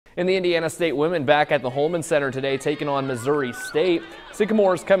And the Indiana State women back at the Hulman Center today taking on Missouri State.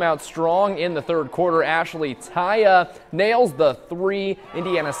 Sycamores come out strong in the third quarter. Ashley Taya nails the three.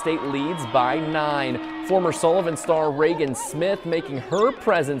 Indiana State leads by 9. Former Sullivan star Reagan Smith making her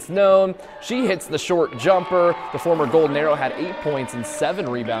presence known. She hits the short jumper. The former Golden Arrow had 8 points and 7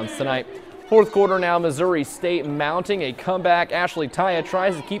 rebounds tonight. Fourth quarter now, Missouri State mounting a comeback. Ashley Taya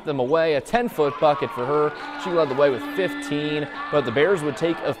tries to keep them away. A 10-foot bucket for her. She led the way with 15, but the Bears would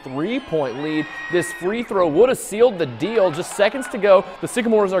take a 3-point lead. This free throw would have sealed the deal. Just seconds to go. The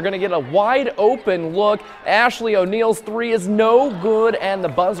Sycamores are going to get a wide open look. Ashley O'Neal's three is no good, and the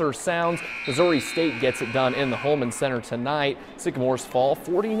buzzer sounds. Missouri State gets it done in the Hulman Center tonight. Sycamores fall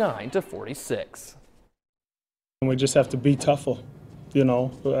 49-46. And we just have to be tougher. You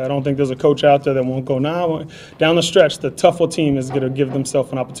know, I don't think there's a coach out there that won't go, now down the stretch, the tougher team is going to give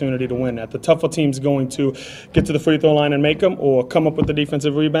themselves an opportunity to win that. The tougher team's going to get to the free throw line and make them, or come up with the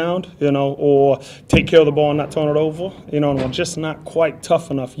defensive rebound, you know, or take care of the ball and not turn it over. You know, and we're just not quite tough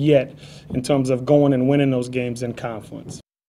enough yet in terms of going and winning those games in conference.